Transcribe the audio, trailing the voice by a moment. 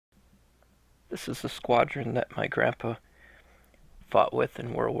This is the squadron that my grandpa fought with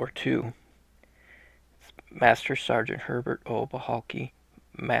in World War II. It's Master Sgt Herbert Pacholke,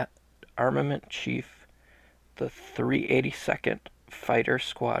 Armament Chief, the 382nd Fighter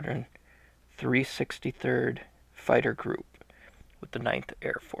Squadron, 363rd Fighter Group with the 9th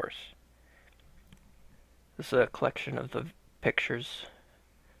Air Force. This is a collection of the pictures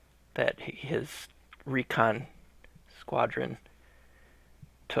that his recon squadron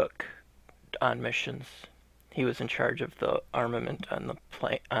took on missions. He was in charge of the armament on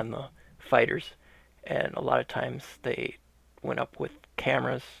the fighters, and a lot of times they went up with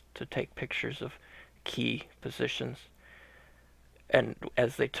cameras to take pictures of key positions. And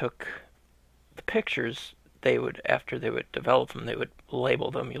as they took the pictures, after they would develop them, they would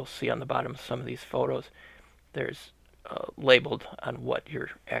label them. You'll see on the bottom of some of these photos, there's labeled on what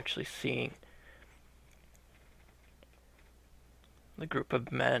you're actually seeing. The group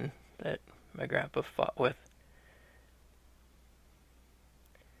of men that my grandpa fought with.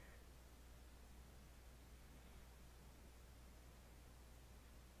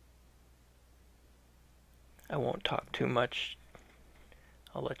 I won't talk too much.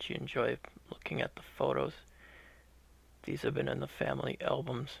 I'll let you enjoy looking at the photos. These have been in the family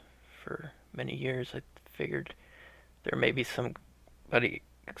albums for many years. I figured there may be some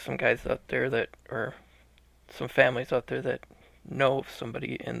guys out there or some families out there that know of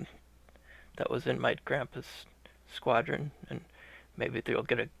somebody that was in my grandpa's squadron, and maybe they'll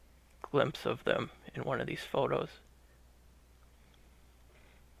get a glimpse of them in one of these photos.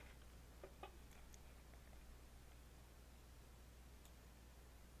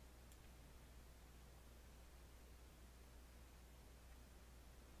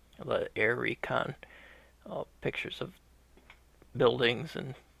 The air recon, pictures of buildings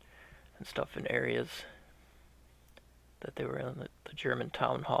and stuff in areas that they were in, the German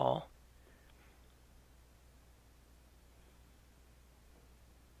town hall.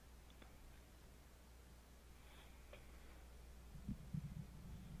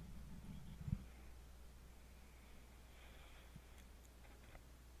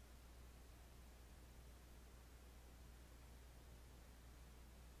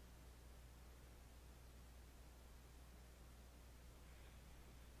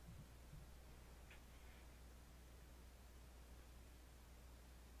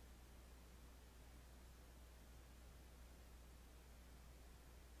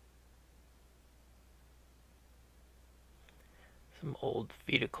 Some old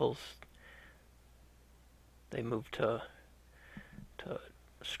vehicles. They moved to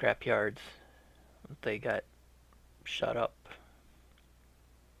scrap yards. They got shut up.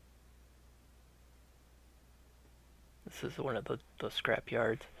 This is one of the scrap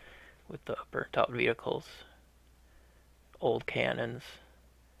yards with the burnt out vehicles, old cannons,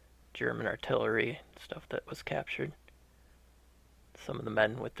 German artillery, stuff that was captured. Some of the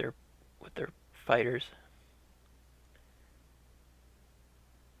men with their fighters.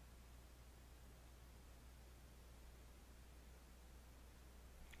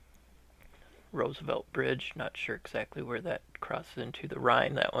 Roosevelt Bridge, not sure exactly where that crosses into the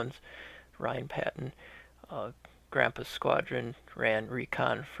Rhine. That one's Rhine Patton. Grandpa's squadron ran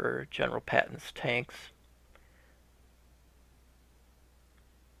recon for General Patton's tanks.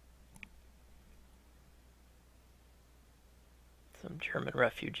 Some German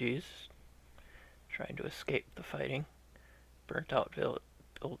refugees trying to escape the fighting. Burnt out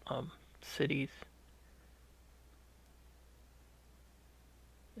cities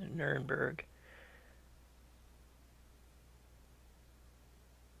in Nuremberg.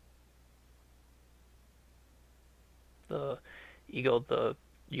 The eagle, the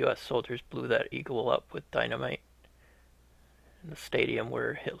U.S. soldiers blew that eagle up with dynamite in the stadium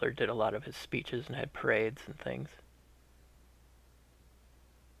where Hitler did a lot of his speeches and had parades and things.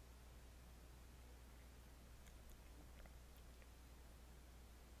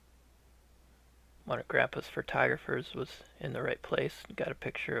 One of Grandpa's photographers was in the right place and got a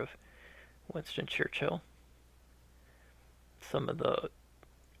picture of Winston Churchill. Some of the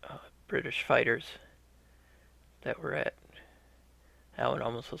British fighters that were at. That one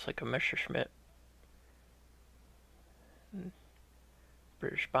almost looks like a Messerschmitt.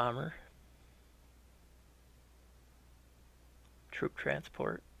 British bomber. Troop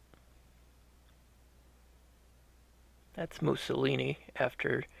transport. That's Mussolini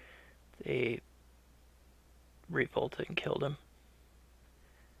after they revolted and killed him.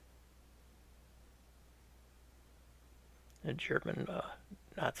 A German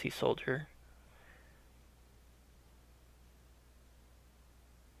Nazi soldier.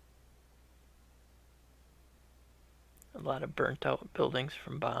 A lot of burnt out buildings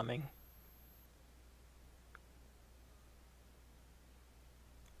from bombing.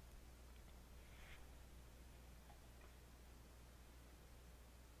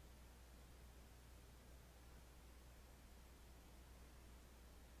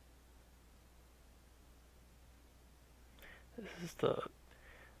 This is the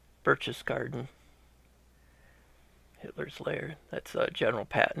Birch's Garden, Hitler's lair. That's General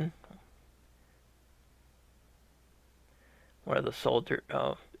Patton, one of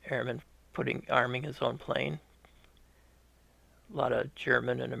the airmen arming his own plane. A lot of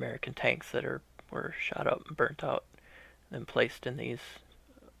German and American tanks that were shot up and burnt out, and then placed in these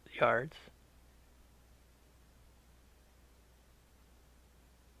yards.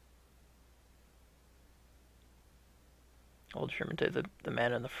 Old Sherman days. The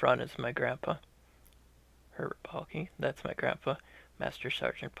man in the front is my grandpa, Herbert Pacholke. That's my grandpa, Master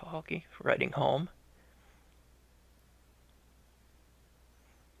Sgt Pacholke, riding home.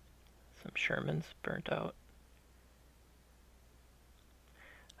 Some Shermans burnt out.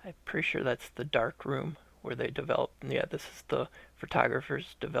 I'm pretty sure that's the dark room where they developed. Yeah, this is the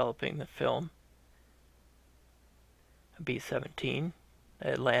photographers developing the film. A B-17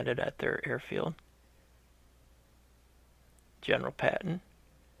 that landed at their airfield. General Patton.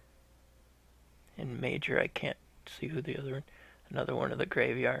 And Major, I can't see who another one of the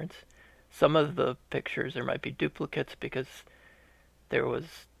graveyards. Some of the pictures, there might be duplicates because there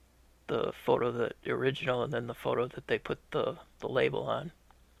was the photo, the original, and then the photo that they put the label on.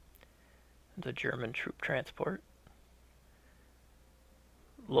 The German troop transport.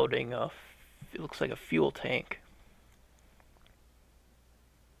 Loading it looks like a fuel tank.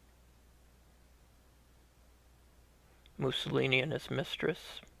 Mussolini and his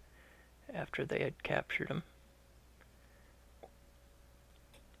mistress after they had captured him.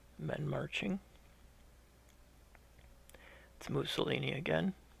 Men marching. It's Mussolini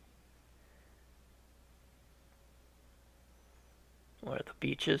again. One of the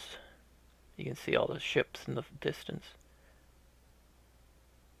beaches. You can see all the ships in the distance.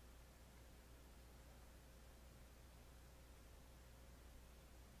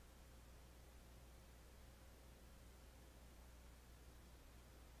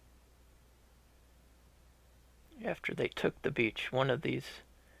 After they took the beach, one of the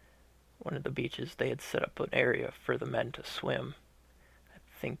beaches, they had set up an area for the men to swim. I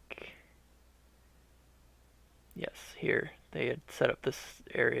think, yes, here they had set up this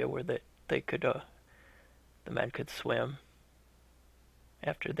area where the men could swim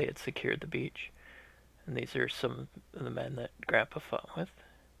after they had secured the beach. And these are some of the men that Grandpa fought with.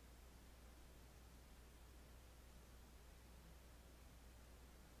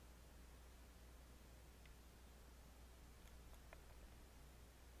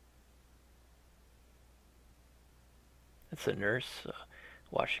 It's a nurse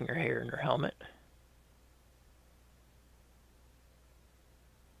washing her hair in her helmet.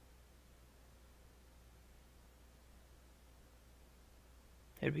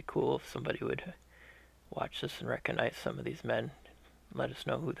 It'd be cool if somebody would watch this and recognize some of these men. Let us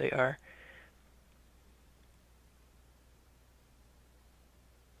know who they are.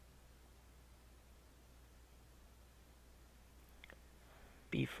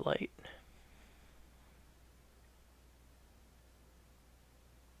 B flight.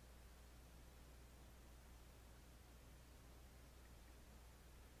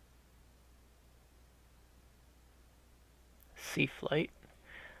 C flight.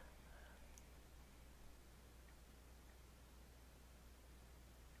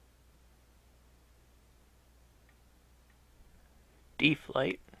 D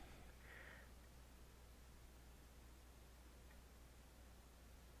flight.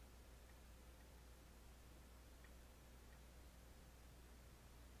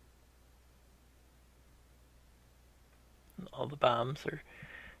 All the bombs I'm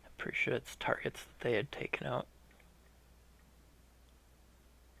pretty sure it's targets that they had taken out.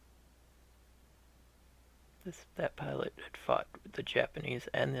 That pilot had fought with the Japanese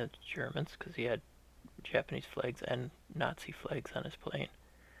and the Germans because he had Japanese flags and Nazi flags on his plane.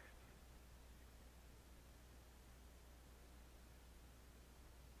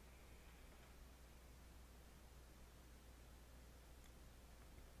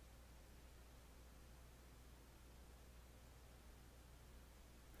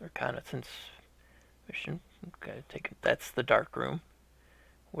 Reconnaissance mission. Okay, that's the dark room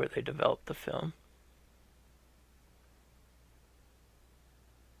where they developed the film.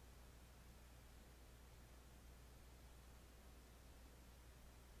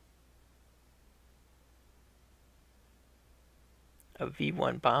 A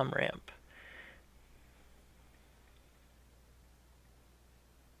V-1 bomb ramp.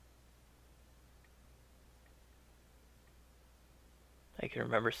 I can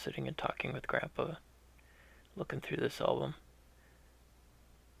remember sitting and talking with Grandpa, looking through this album.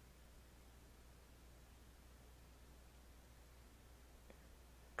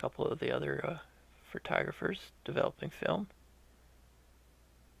 A couple of the other photographers developing film.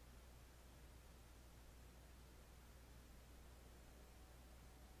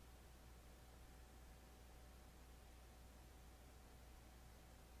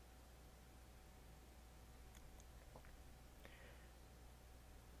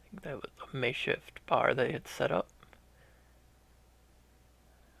 That was a makeshift bar they had set up.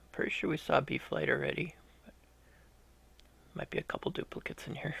 Pretty sure we saw a B flight already. Might be a couple duplicates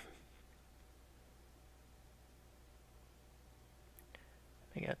in here.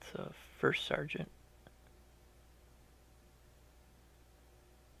 I think that's a first sergeant.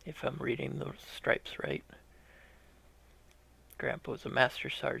 If I'm reading the stripes right. Grandpa was a master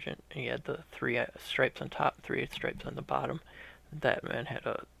sergeant, and he had the 3 stripes on top, 3 stripes on the bottom. That man had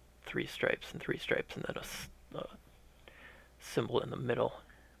 3 stripes and 3 stripes, and then a symbol in the middle.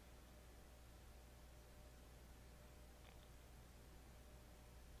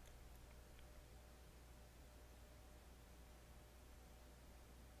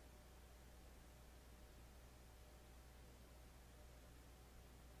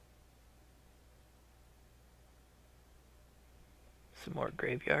 Some more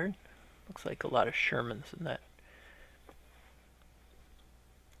graveyard. Looks like a lot of Shermans in that.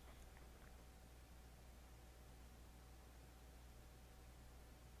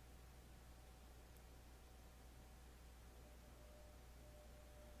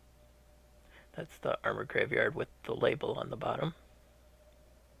 That's the armor graveyard with the label on the bottom.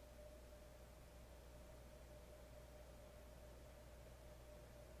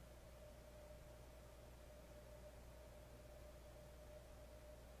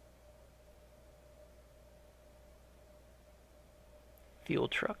 Fuel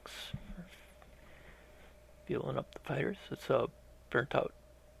trucks, fueling up the fighters. It's a burnt out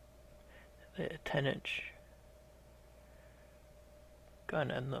 10-inch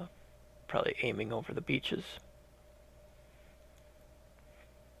gun, and the probably aiming over the beaches.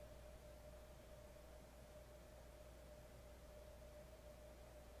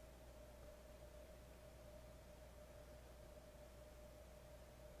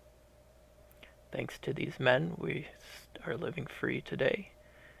 Thanks to these men, we are living free today.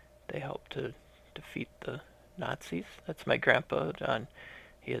 They helped to defeat the Nazis. That's my grandpa, John.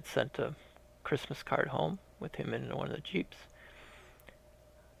 He had sent a Christmas card home with him in one of the Jeeps.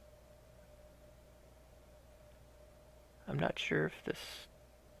 I'm not sure if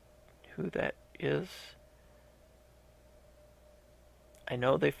who that is. I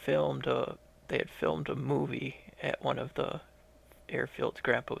know they had filmed a movie at one of the airfields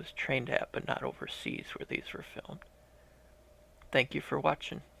Grandpa was trained at, but not overseas where these were filmed. Thank you for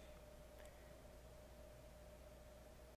watching.